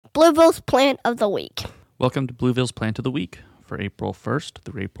Blueville's Plant of the Week. Welcome to Blueville's Plant of the Week for April 1st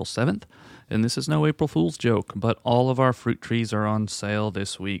through April 7th. And this is no April Fool's joke, but all of our fruit trees are on sale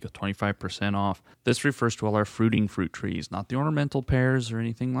this week, 25% off. This refers to all our fruiting fruit trees, not the ornamental pears or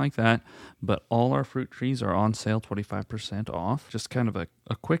anything like that, but all our fruit trees are on sale 25% off. Just kind of a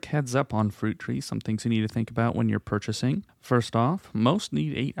quick heads up on fruit trees, some things you need to think about when you're purchasing. First off, most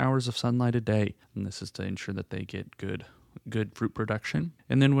need 8 hours of sunlight a day, and this is to ensure that they get good fruit production.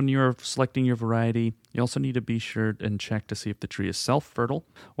 And then when you're selecting your variety, you also need to be sure and check to see if the tree is self-fertile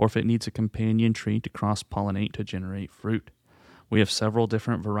or if it needs a companion tree to cross-pollinate to generate fruit. We have several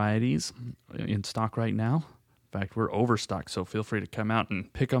different varieties in stock right now. In fact, we're overstocked, so feel free to come out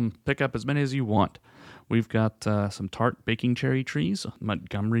and pick up as many as you want. We've got some tart baking cherry trees,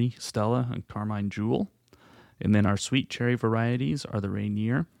 Montgomery, Stella, and Carmine Jewel. And then our sweet cherry varieties are the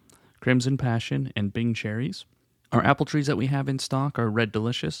Rainier, Crimson Passion, and Bing cherries. Our apple trees that we have in stock are Red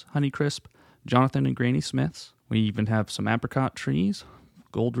Delicious, Honeycrisp, Jonathan and Granny Smiths. We even have some apricot trees,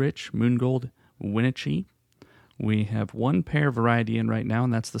 Goldrich, Moongold, Winnachie. We have one pear variety in right now,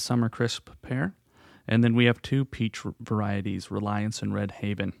 and that's the Summer Crisp pear. And then we have two peach varieties, Reliance and Red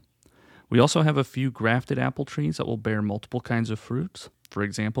Haven. We also have a few grafted apple trees that will bear multiple kinds of fruits. For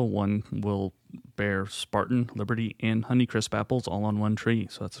example, one will bear Spartan, Liberty, and Honeycrisp apples all on one tree,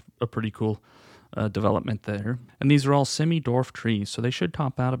 so that's a pretty cool development there. And these are all semi-dwarf trees, so they should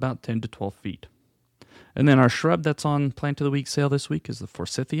top out about 10 to 12 feet. And then our shrub that's on Plant of the Week sale this week is the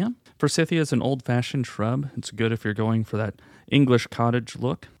Forsythia. Forsythia is an old-fashioned shrub. It's good if you're going for that English cottage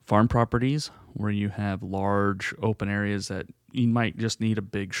look. Farm properties where you have large open areas that you might just need a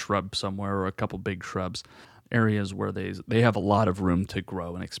big shrub somewhere or a couple big shrubs. Areas where they have a lot of room to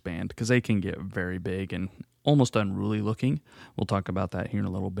grow and expand because they can get very big and almost unruly looking. We'll talk about that here in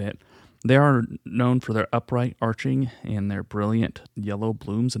a little bit. They are known for their upright arching and their brilliant yellow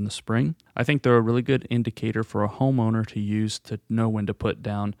blooms in the spring. I think they're a really good indicator for a homeowner to use to know when to put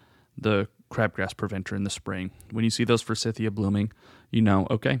down the crabgrass preventer in the spring. When you see those Forsythia blooming, you know,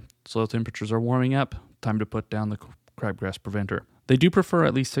 okay, soil temperatures are warming up, time to put down the crabgrass preventer. They do prefer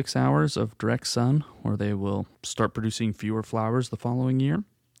at least 6 hours of direct sun, or they will start producing fewer flowers the following year.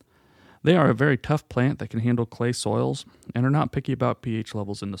 They are a very tough plant that can handle clay soils and are not picky about pH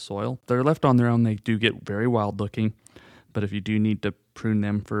levels in the soil. If they're left on their own, they do get very wild looking, but if you do need to prune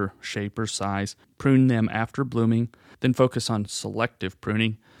them for shape or size, prune them after blooming, then focus on selective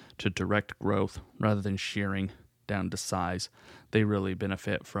pruning to direct growth rather than shearing down to size. They really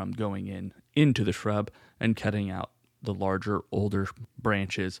benefit from going into the shrub and cutting out the larger, older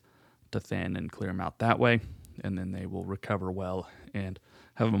branches to thin and clear them out that way, and then they will recover well and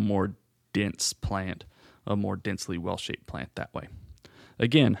have a more dense plant, a more densely well-shaped plant that way.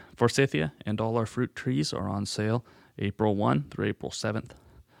 Again, Forsythia and all our fruit trees are on sale April 1 through April 7th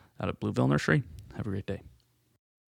out at Blueville Nursery. Have a great day.